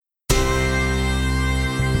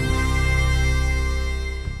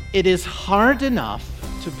It is hard enough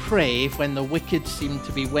to pray when the wicked seem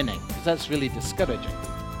to be winning, because that's really discouraging.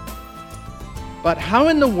 But how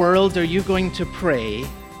in the world are you going to pray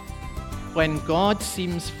when God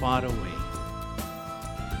seems far away?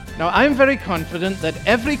 Now, I'm very confident that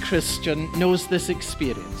every Christian knows this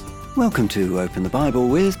experience. Welcome to Open the Bible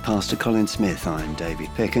with Pastor Colin Smith. I'm David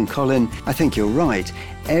Pick. And Colin, I think you're right.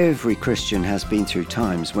 Every Christian has been through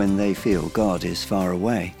times when they feel God is far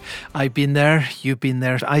away. I've been there, you've been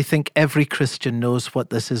there. I think every Christian knows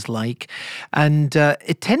what this is like. And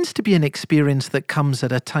it tends to be an experience that comes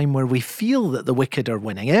at a time where we feel that the wicked are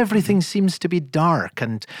winning. Everything seems to be dark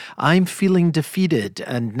and I'm feeling defeated.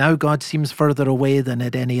 And now God seems further away than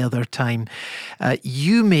at any other time.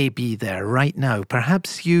 You may be there right now.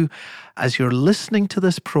 Perhaps you, as you're listening to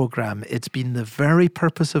this program, it's been the very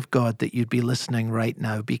purpose of God that you'd be listening right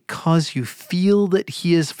now because you feel that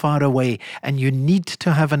He is far away and you need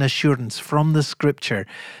to have an assurance from the Scripture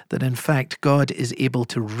that in fact God is able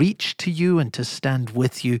to reach to you and to stand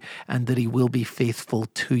with you and that He will be faithful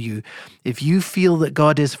to you. If you feel that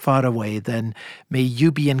God is far away, then may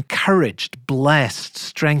you be encouraged, blessed,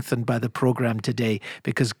 strengthened by the program today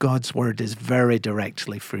because God's Word is very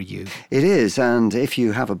directly for you. It is, and if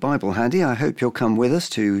you have a Bible handy, I hope you'll come with us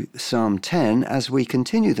to Psalm 10 as we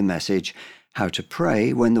continue the message, How to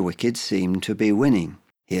Pray When the Wicked Seem to Be Winning.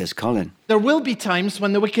 Here's Colin. There will be times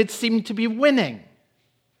when the wicked seem to be winning.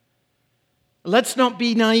 Let's not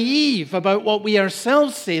be naive about what we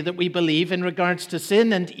ourselves say that we believe in regards to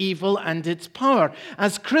sin and evil and its power.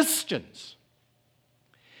 As Christians,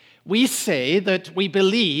 we say that we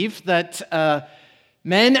believe that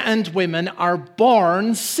men and women are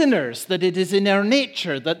born sinners, that it is in our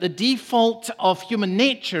nature, that the default of human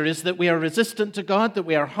nature is that we are resistant to God, that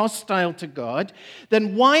we are hostile to God.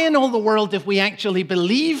 Then why in all the world, if we actually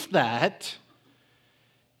believe that,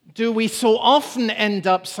 do we so often end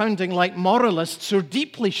up sounding like moralists who are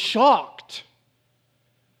deeply shocked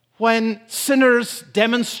when sinners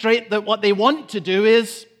demonstrate that what they want to do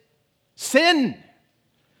is sin?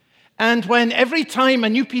 And when every time a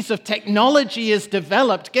new piece of technology is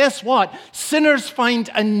developed, guess what? Sinners find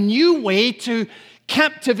a new way to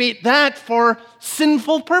captivate that for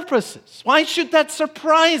sinful purposes. Why should that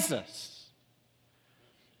surprise us?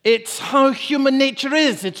 It's how human nature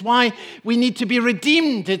is. It's why we need to be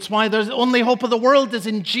redeemed. It's why the only hope of the world is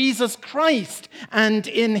in Jesus Christ and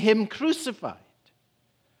in Him crucified.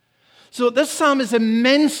 So this psalm is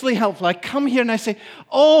immensely helpful. I come here and I say,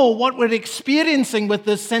 what we're experiencing with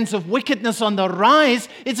this sense of wickedness on the rise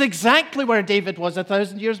is exactly where David was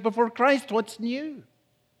 1,000 years before Christ. What's new?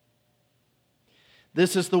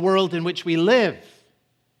 This is the world in which we live.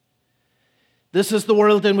 This is the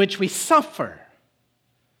world in which we suffer.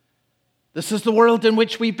 This is the world in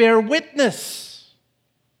which we bear witness.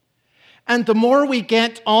 And the more we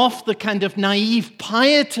get off the kind of naive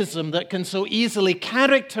pietism that can so easily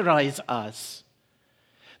characterize us,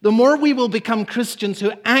 the more we will become Christians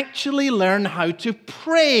who actually learn how to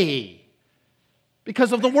pray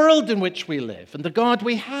because of the world in which we live and the God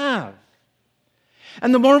we have.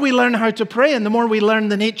 And the more we learn how to pray and the more we learn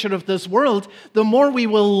the nature of this world, the more we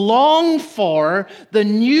will long for the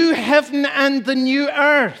new heaven and the new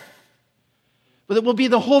earth. But it will be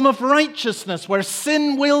the home of righteousness where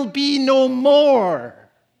sin will be no more.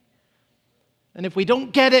 And if we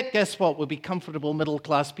don't get it, guess what? We'll be comfortable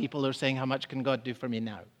middle-class people who are saying, how much can God do for me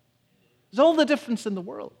now? There's all the difference in the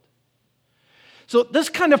world. So this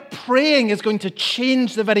kind of praying is going to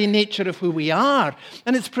change the very nature of who we are.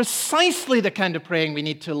 And it's precisely the kind of praying we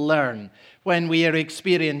need to learn when we are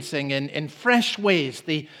experiencing in fresh ways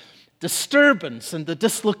the disturbance and the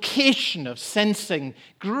dislocation of sensing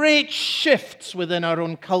great shifts within our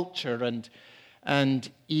own culture and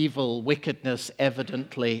evil, wickedness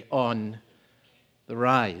evidently on the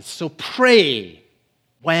rise. So pray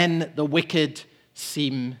when the wicked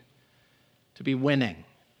seem to be winning.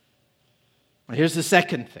 Well, here's the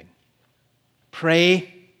second thing.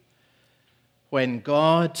 Pray when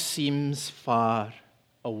God seems far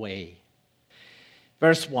away.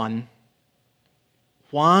 Verse 1.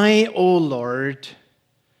 Why, O Lord,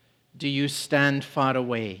 do you stand far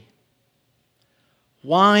away?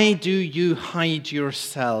 Why do you hide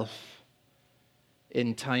yourself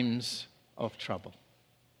in times of trouble?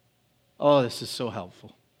 Oh, this is so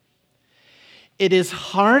helpful. It is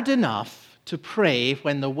hard enough to pray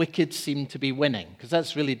when the wicked seem to be winning, because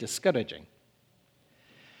that's really discouraging.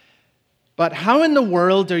 But how in the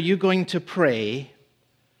world are you going to pray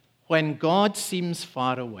when God seems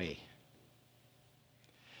far away?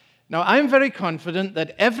 Now, I'm very confident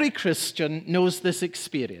that every Christian knows this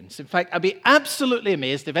experience. In fact, I'd be absolutely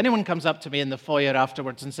amazed if anyone comes up to me in the foyer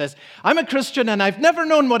afterwards and says, I'm a Christian and I've never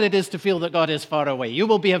known what it is to feel that God is far away. You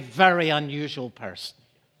will be a very unusual person.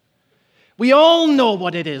 We all know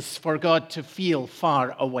what it is for God to feel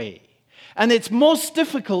far away. And it's most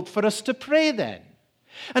difficult for us to pray then.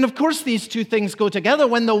 And of course, these two things go together.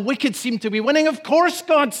 When the wicked seem to be winning, of course,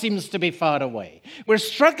 God seems to be far away. We're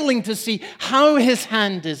struggling to see how his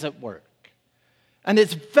hand is at work. And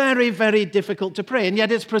it's very, very difficult to pray. And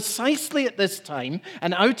yet it's precisely at this time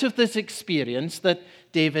and out of this experience that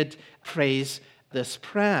David prays this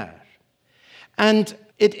prayer. And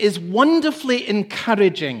it is wonderfully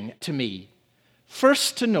encouraging to me,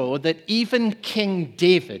 first, to know that even King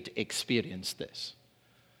David experienced this.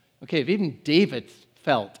 Okay, if even David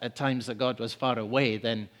felt at times that God was far away,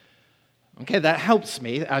 then, okay, that helps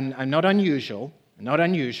me. I'm not unusual,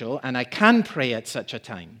 and I can pray at such a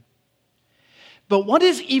time. But what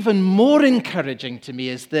is even more encouraging to me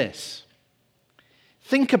is this.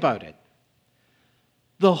 Think about it.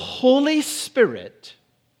 The Holy Spirit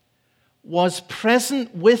was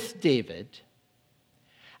present with David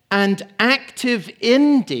and active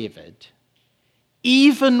in David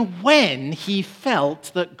even when he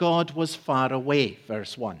felt that God was far away,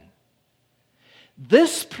 verse 1.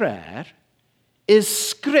 This prayer is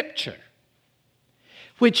scripture,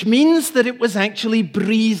 which means that it was actually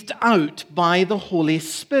breathed out by the Holy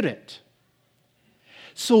Spirit.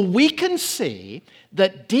 So we can say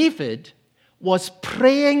that David was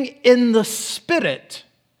praying in the Spirit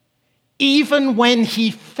even when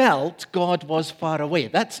he felt God was far away.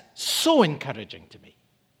 That's so encouraging to me.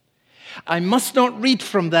 I must not read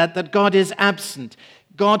from that God is absent.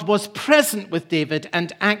 God was present with David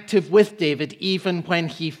and active with David even when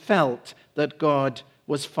he felt that God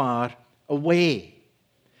was far away.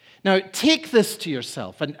 Now, take this to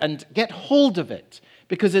yourself and get hold of it,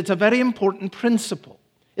 because it's a very important principle.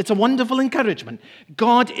 It's a wonderful encouragement.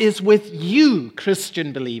 God is with you,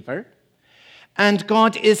 Christian believer, and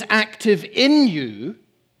God is active in you,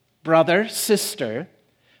 brother, sister,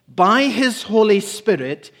 by his Holy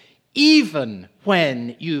Spirit, even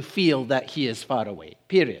when you feel that he is far away,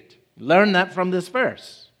 period. Learn that from this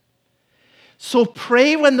verse. So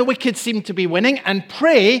pray when the wicked seem to be winning, and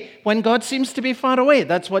pray when God seems to be far away.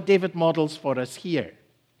 That's what David models for us here.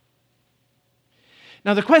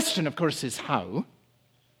 Now the question, of course, is how.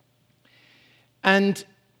 And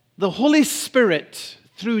the Holy Spirit,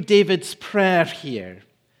 through David's prayer here,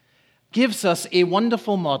 gives us a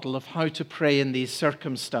wonderful model of how to pray in these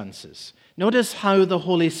circumstances. Notice how the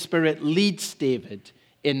Holy Spirit leads David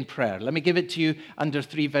in prayer. Let me give it to you under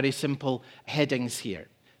three very simple headings here.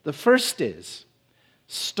 The first is,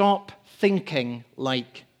 stop thinking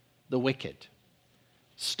like the wicked.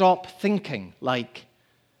 Stop thinking like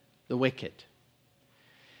the wicked.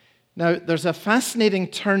 Now, there's a fascinating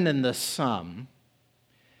turn in this psalm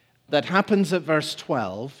that happens at verse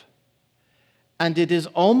 12, and it is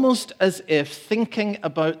almost as if thinking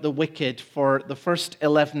about the wicked for the first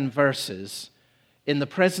 11 verses in the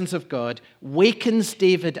presence of God wakens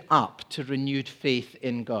David up to renewed faith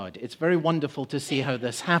in God. It's very wonderful to see how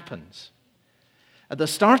this happens. At the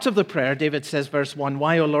start of the prayer, David says, verse 1,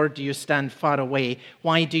 "Why, O Lord, do you stand far away?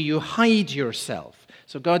 Why do you hide yourself?"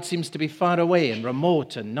 So God seems to be far away and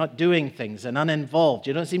remote and not doing things and uninvolved.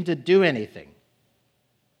 You don't seem to do anything.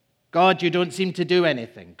 God, you don't seem to do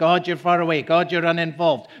anything. God, you're far away. God, you're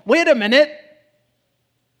uninvolved. Wait a minute.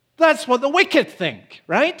 That's what the wicked think,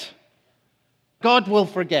 right? God will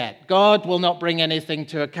forget. God will not bring anything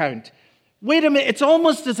to account. Wait a minute. It's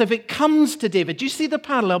almost as if it comes to David. Do you see the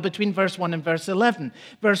parallel between verse 1 and verse 11?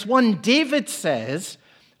 Verse 1, David says,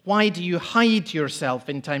 "Why do you hide yourself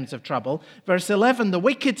in times of trouble?" Verse 11, the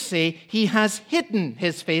wicked say, "He has hidden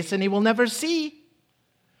his face and he will never see."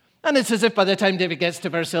 And it's as if by the time David gets to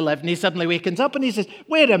verse 11, he suddenly wakens up and he says,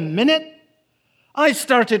 wait a minute. I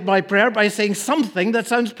started my prayer by saying something that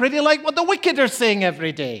sounds pretty like what the wicked are saying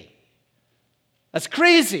every day. That's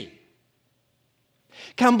crazy.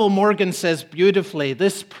 Campbell Morgan says beautifully,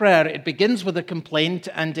 this prayer, it begins with a complaint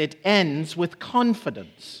and it ends with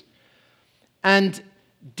confidence. And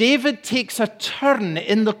David takes a turn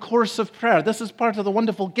in the course of prayer. This is part of the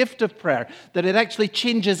wonderful gift of prayer, that it actually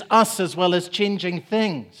changes us as well as changing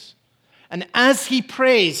things. And as he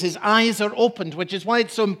prays, his eyes are opened, which is why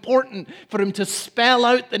it's so important for him to spell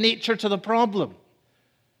out the nature to the problem.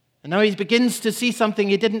 And now he begins to see something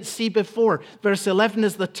he didn't see before. Verse 11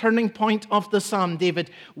 is the turning point of the psalm.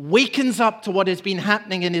 David wakens up to what has been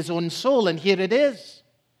happening in his own soul, and here it is.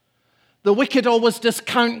 The wicked always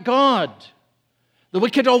discount God. The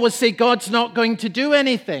wicked always say God's not going to do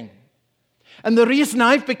anything. And the reason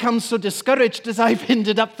I've become so discouraged is I've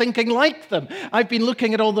ended up thinking like them. I've been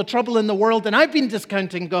looking at all the trouble in the world, and I've been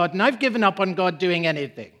discounting God, and I've given up on God doing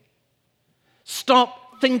anything.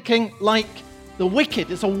 Stop thinking like the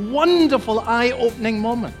wicked. It's a wonderful, eye-opening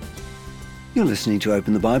moment. You're listening to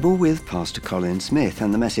Open the Bible with Pastor Colin Smith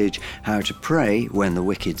and the message, How to Pray When the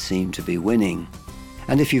Wicked Seem to Be Winning.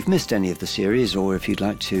 And if you've missed any of the series, or if you'd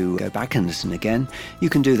like to go back and listen again, you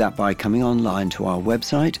can do that by coming online to our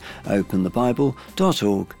website,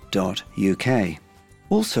 openthebible.org.uk.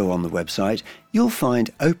 Also on the website, you'll find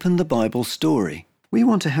Open the Bible Story. We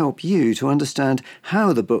want to help you to understand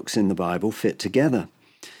how the books in the Bible fit together.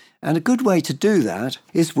 And a good way to do that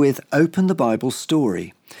is with Open the Bible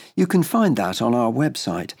Story. You can find that on our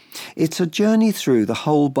website. It's a journey through the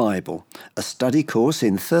whole Bible, a study course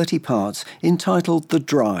in 30 parts entitled The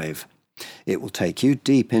Drive. It will take you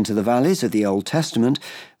deep into the valleys of the Old Testament,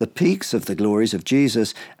 the peaks of the glories of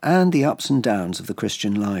Jesus, and the ups and downs of the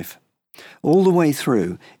Christian life. All the way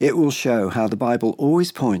through, it will show how the Bible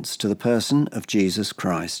always points to the person of Jesus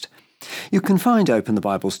Christ. You can find Open the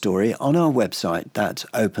Bible Story on our website, that's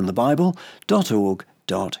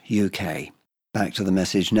openthebible.org.uk. Back to the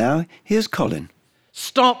message now. Here's Colin.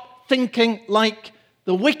 Stop thinking like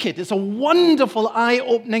the wicked. It's a wonderful,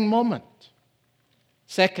 eye-opening moment.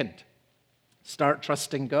 Second, start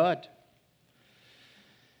trusting God.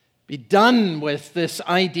 Be done with this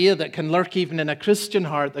idea that can lurk even in a Christian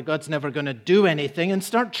heart that God's never going to do anything, and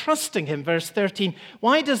start trusting him. Verse 13,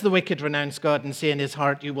 why does the wicked renounce God and say in his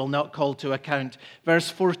heart, you will not call to account? Verse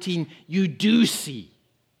 14, you do see,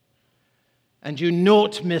 and you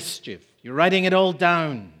note mischief. You're writing it all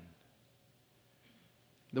down.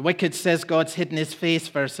 The wicked says God's hidden his face,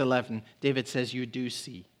 verse 11. David says, you do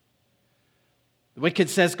see. The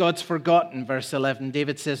wicked says God's forgotten, verse 11.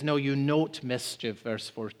 David says, no, you note mischief, verse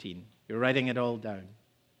 14. You're writing it all down.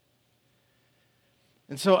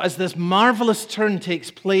 And so as this marvelous turn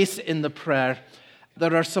takes place in the prayer,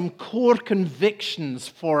 there are some core convictions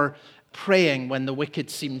for praying when the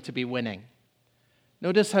wicked seem to be winning.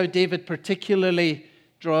 Notice how David particularly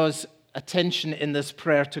draws attention in this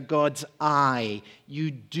prayer to God's eye.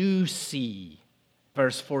 You do see.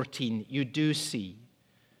 Verse 14, you do see.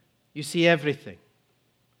 You see everything.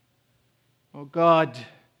 Oh God,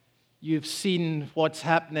 you've seen what's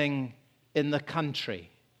happening in the country,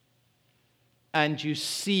 and you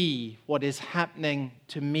see what is happening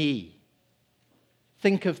to me.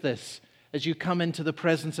 Think of this as you come into the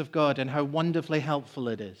presence of God and how wonderfully helpful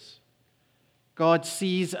it is. God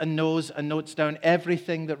sees and knows and notes down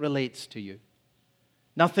everything that relates to you.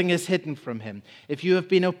 Nothing is hidden from him. If you have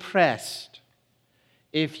been oppressed,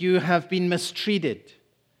 if you have been mistreated,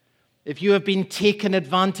 if you have been taken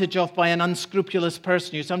advantage of by an unscrupulous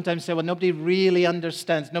person, you sometimes say, well, nobody really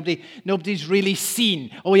understands. Nobody's really seen.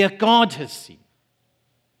 Oh, yeah, God has seen.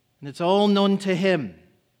 And it's all known to him.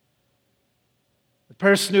 The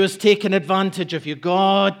person who has taken advantage of you,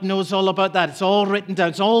 God knows all about that. It's all written down.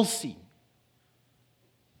 It's all seen.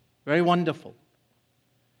 Very wonderful.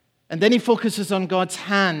 And then he focuses on God's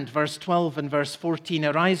hand, verse 12 and verse 14.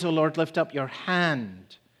 Arise, O Lord, lift up your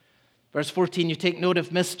hand. Verse 14, you take note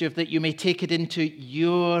of mischief that you may take it into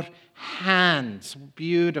your hands.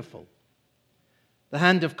 Beautiful. The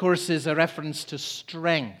hand, of course, is a reference to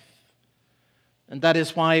strength. And that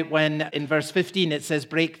is why when in verse 15 it says,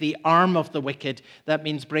 break the arm of the wicked, that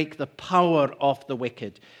means break the power of the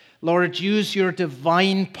wicked. Lord, use your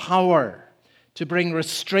divine power to bring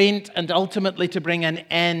restraint and ultimately to bring an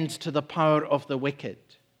end to the power of the wicked.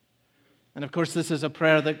 And of course, this is a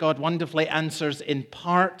prayer that God wonderfully answers in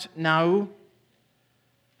part now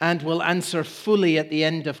and will answer fully at the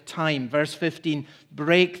end of time. Verse 15,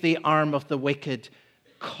 break the arm of the wicked,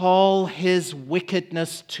 call his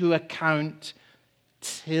wickedness to account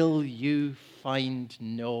till you find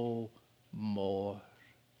no more.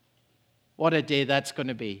 What a day that's going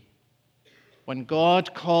to be. When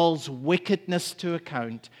God calls wickedness to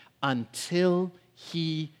account until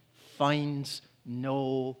he finds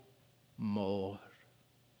no more.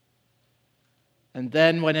 And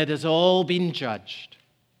then when it has all been judged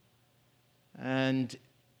and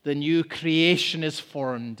the new creation is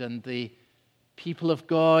formed and the people of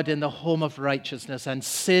God in the home of righteousness, and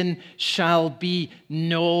sin shall be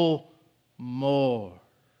no more.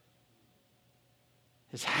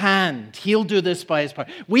 His hand, he'll do this by his power.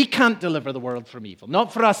 We can't deliver the world from evil.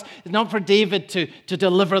 Not for us, not for David to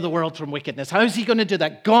deliver the world from wickedness. How is he going to do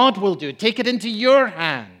that? God will do it. Take it into your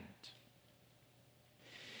hand.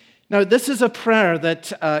 Now, this is a prayer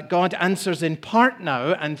that God answers in part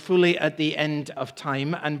now and fully at the end of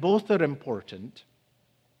time, and both are important.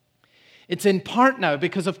 It's in part now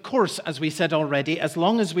because, of course, as we said already, as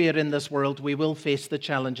long as we are in this world, we will face the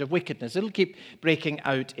challenge of wickedness. It'll keep breaking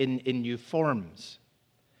out in new forms.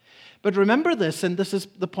 But remember this, and this is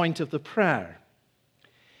the point of the prayer,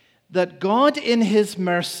 that God in his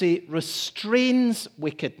mercy restrains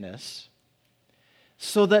wickedness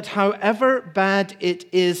so that however bad it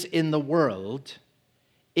is in the world,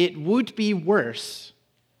 it would be worse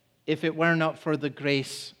if it were not for the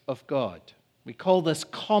grace of God. We call this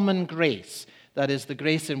common grace. That is the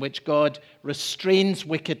grace in which God restrains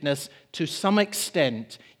wickedness to some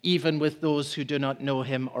extent, even with those who do not know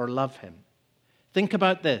him or love him. Think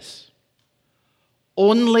about this.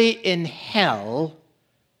 Only in hell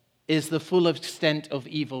is the full extent of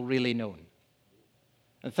evil really known.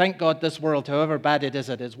 And thank God this world, however bad it is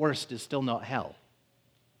at its worst, is still not hell.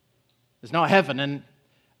 It's not heaven, and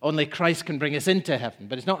only Christ can bring us into heaven,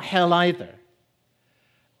 but it's not hell either.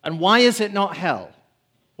 And why is it not hell?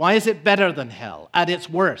 Why is it better than hell at its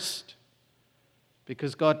worst?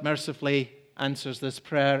 Because God mercifully answers this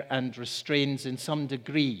prayer and restrains in some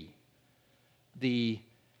degree the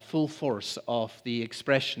full force of the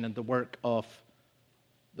expression and the work of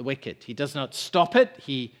the wicked. He does not stop it,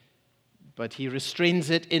 but he restrains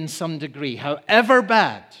it in some degree. However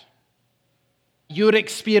bad your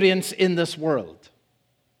experience in this world,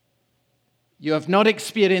 you have not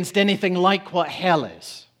experienced anything like what hell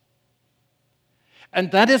is. And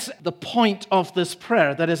that is the point of this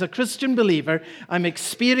prayer, that as a Christian believer, I'm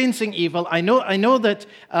experiencing evil. I know that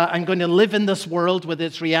I'm going to live in this world with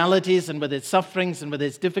its realities and with its sufferings and with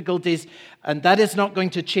its difficulties, and that is not going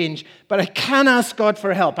to change. But I can ask God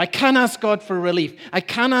for help. I can ask God for relief. I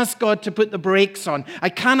can ask God to put the brakes on. I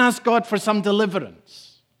can ask God for some deliverance.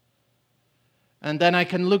 And then I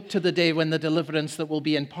can look to the day when the deliverance that will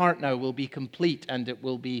be in part now will be complete, and it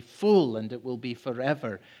will be full, and it will be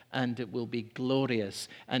forever, and it will be glorious.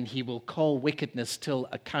 And he will call wickedness till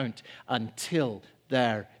account until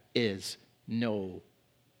there is no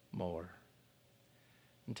more.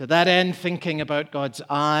 And to that end, thinking about God's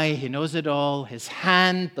eye, he knows it all, his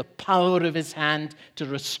hand, the power of his hand to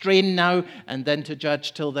restrain now and then to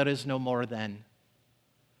judge till there is no more then.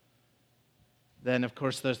 Then, of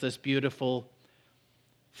course, there's this beautiful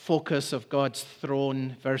focus of God's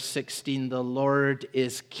throne. Verse 16, the Lord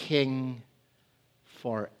is king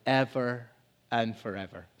forever and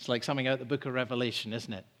forever. It's like something out of the book of Revelation,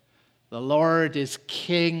 isn't it? The Lord is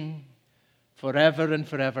king forever and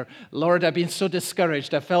forever. Lord, I've been so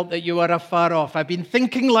discouraged. I felt that you are afar off. I've been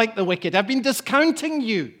thinking like the wicked. I've been discounting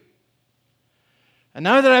you. And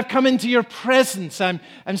now that I've come into your presence, I'm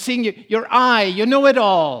seeing you, your eye, you know it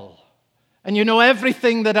all. And you know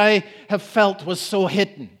everything that I have felt was so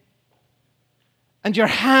hidden. And your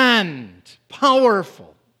hand,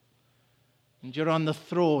 powerful. And you're on the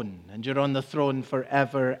throne. And you're on the throne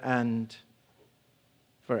forever and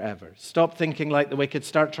forever. Stop thinking like the wicked.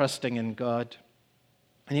 Start trusting in God.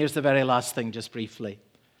 And here's the very last thing, just briefly.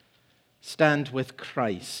 Stand with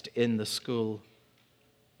Christ in the school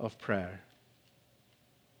of prayer.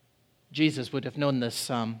 Jesus would have known this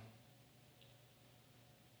psalm.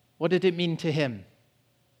 What did it mean to him?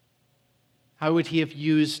 How would he have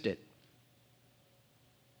used it?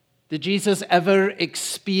 Did Jesus ever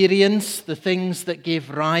experience the things that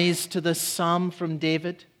gave rise to this psalm from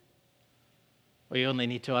David? Well, you only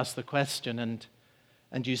need to ask the question,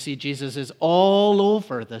 and you see Jesus is all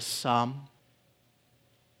over this psalm.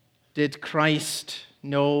 Did Christ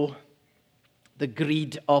know the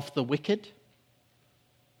greed of the wicked?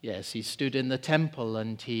 Yes, he stood in the temple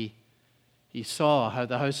and he saw how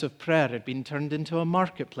the house of prayer had been turned into a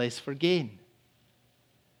marketplace for gain.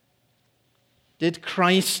 Did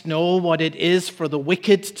Christ know what it is for the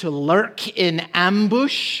wicked to lurk in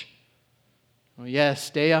ambush? Oh yes,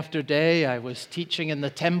 day after day I was teaching in the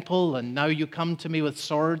temple, and now you come to me with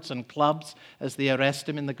swords and clubs as they arrest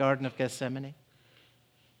him in the Garden of Gethsemane.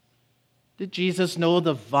 Did Jesus know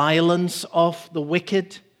the violence of the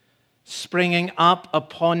wicked springing up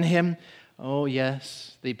upon him? Oh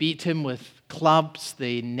yes, they beat him with clubs,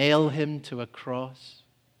 they nail him to a cross.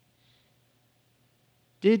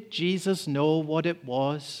 Did Jesus know what it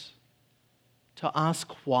was to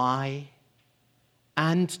ask why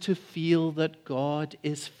and to feel that God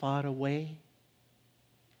is far away?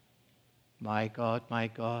 My God,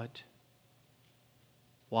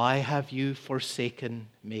 why have you forsaken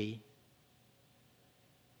me?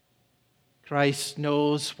 Christ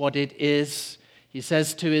knows what it is. He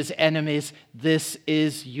says to his enemies, this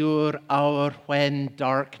is your hour when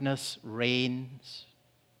darkness reigns.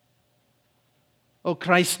 Oh,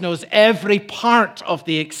 Christ knows every part of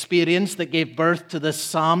the experience that gave birth to this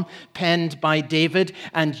psalm penned by David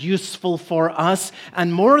and useful for us.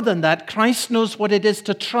 And more than that, Christ knows what it is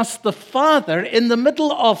to trust the Father in the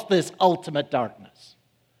middle of this ultimate darkness.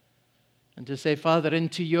 And to say, Father,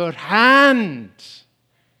 into your hand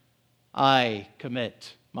I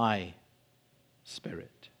commit my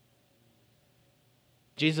spirit.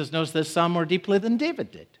 Jesus knows this psalm more deeply than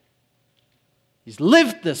David did. He's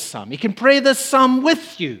lived this psalm. He can pray this psalm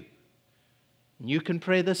with you. And you can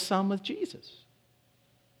pray this psalm with Jesus.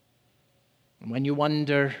 And when you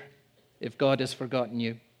wonder if God has forgotten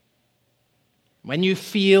you, when you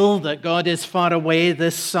feel that God is far away,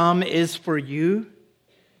 this psalm is for you.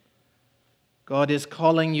 God is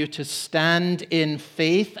calling you to stand in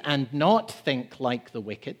faith and not think like the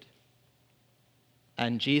wicked.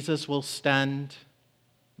 And Jesus will stand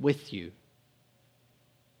with you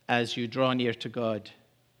as you draw near to God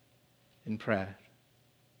in prayer.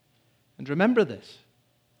 And remember this,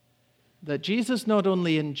 that Jesus not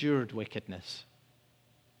only endured wickedness,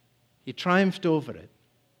 he triumphed over it.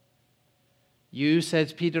 You,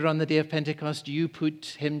 says Peter on the day of Pentecost, you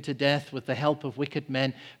put him to death with the help of wicked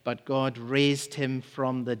men, but God raised him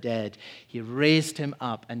from the dead. He raised him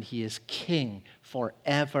up, and he is king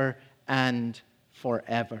forever and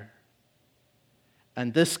forever.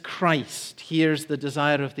 And this Christ hears the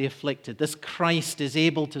desire of the afflicted. This Christ is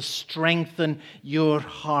able to strengthen your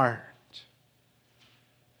heart.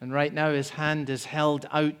 And right now his hand is held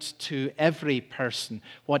out to every person.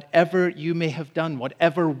 Whatever you may have done,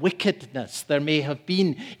 whatever wickedness there may have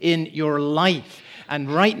been in your life. And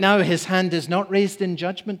right now his hand is not raised in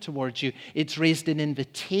judgment towards you. It's raised in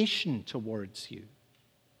invitation towards you.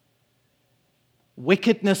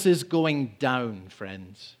 Wickedness is going down,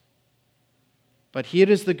 friends. But here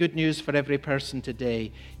is the good news for every person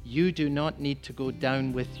today. You do not need to go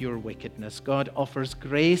down with your wickedness. God offers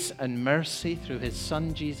grace and mercy through his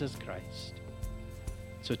Son, Jesus Christ.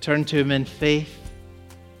 So turn to him in faith,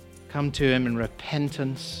 come to him in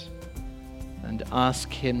repentance, and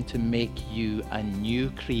ask him to make you a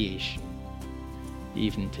new creation,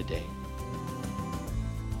 even today.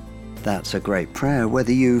 That's a great prayer,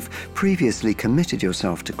 whether you've previously committed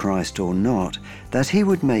yourself to Christ or not, that he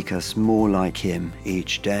would make us more like him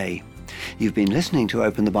each day. You've been listening to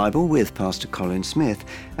Open the Bible with Pastor Colin Smith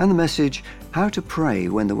and the message, How to Pray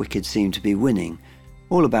When the Wicked Seem to Be Winning,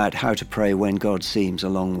 all about how to pray when God seems a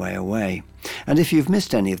long way away. And if you've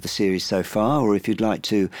missed any of the series so far, or if you'd like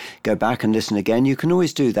to go back and listen again, you can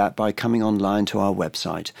always do that by coming online to our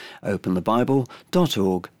website,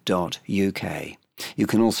 openthebible.org.uk. You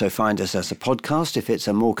can also find us as a podcast if it's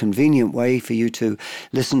a more convenient way for you to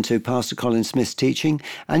listen to Pastor Colin Smith's teaching,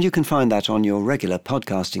 and you can find that on your regular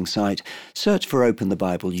podcasting site. Search for Open the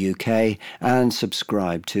Bible UK and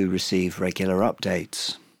subscribe to receive regular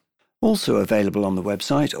updates. Also available on the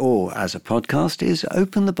website or as a podcast is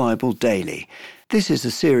Open the Bible Daily. This is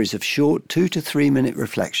a series of short 2 to 3 minute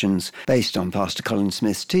reflections based on Pastor Colin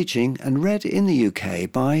Smith's teaching and read in the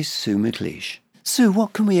UK by Sue McLeish. Sue,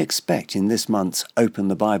 what can we expect in this month's Open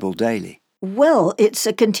the Bible Daily? Well, it's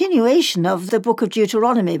a continuation of the book of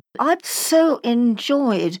Deuteronomy. I've so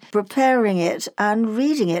enjoyed preparing it and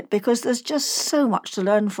reading it because there's just so much to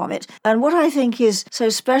learn from it. And what I think is so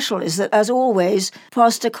special is that, as always,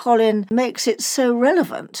 Pastor Colin makes it so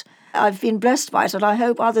relevant. I've been blessed by it, and I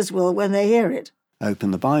hope others will when they hear it. Open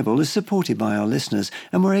the Bible is supported by our listeners,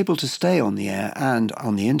 and we're able to stay on the air and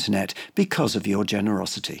on the internet because of your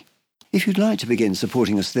generosity. If you'd like to begin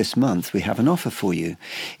supporting us this month, we have an offer for you.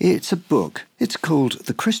 It's a book. It's called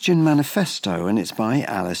The Christian Manifesto, and it's by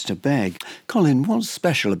Alistair Begg. Colin, what's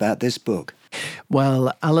special about this book?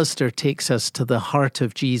 Well, Alistair takes us to the heart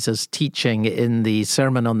of Jesus' teaching in the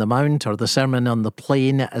Sermon on the Mount, or the Sermon on the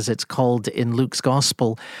Plain, as it's called in Luke's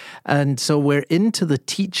Gospel. And so we're into the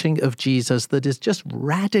teaching of Jesus that is just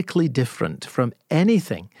radically different from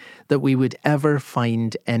anything that we would ever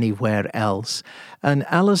find anywhere else. And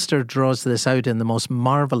Alistair draws this out in the most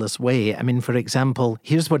marvelous way. I mean, for example,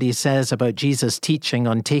 here's what he says about Jesus' teaching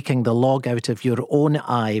on taking the log out of your own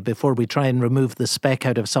eye before we try and remove the speck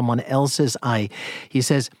out of someone else's eye. He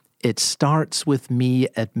says, it starts with me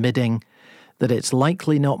admitting that it's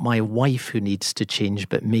likely not my wife who needs to change,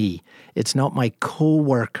 but me. It's not my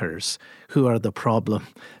co-workers who are the problem,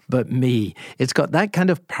 but me. It's got that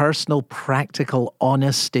kind of personal, practical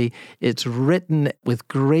honesty. It's written with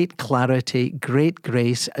great clarity, great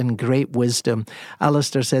grace, and great wisdom.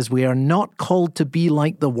 Alistair says, we are not called to be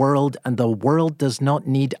like the world, and the world does not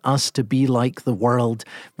need us to be like the world.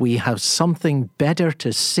 We have something better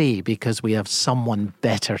to say because we have someone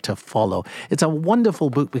better to follow. It's a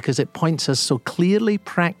wonderful book because it points us so clearly,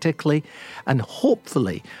 practically, and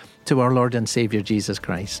hopefully to our Lord and Saviour Jesus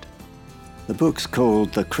Christ. The book's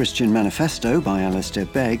called The Christian Manifesto by Alistair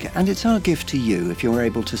Begg, and it's our gift to you if you're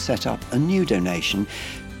able to set up a new donation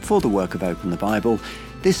for the work of Open the Bible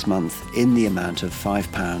this month in the amount of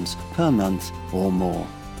 £5 per month or more.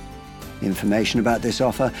 Information about this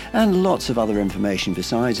offer and lots of other information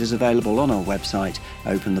besides is available on our website,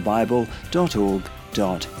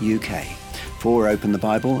 openthebible.org.uk. For Open the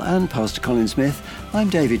Bible and Pastor Colin Smith, I'm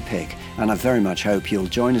David Pick, and I very much hope you'll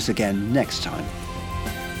join us again next time.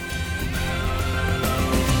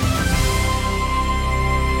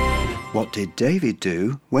 What did David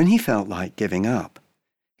do when he felt like giving up?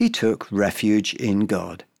 He took refuge in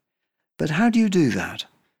God. But how do you do that?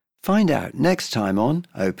 Find out next time on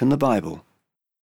Open the Bible.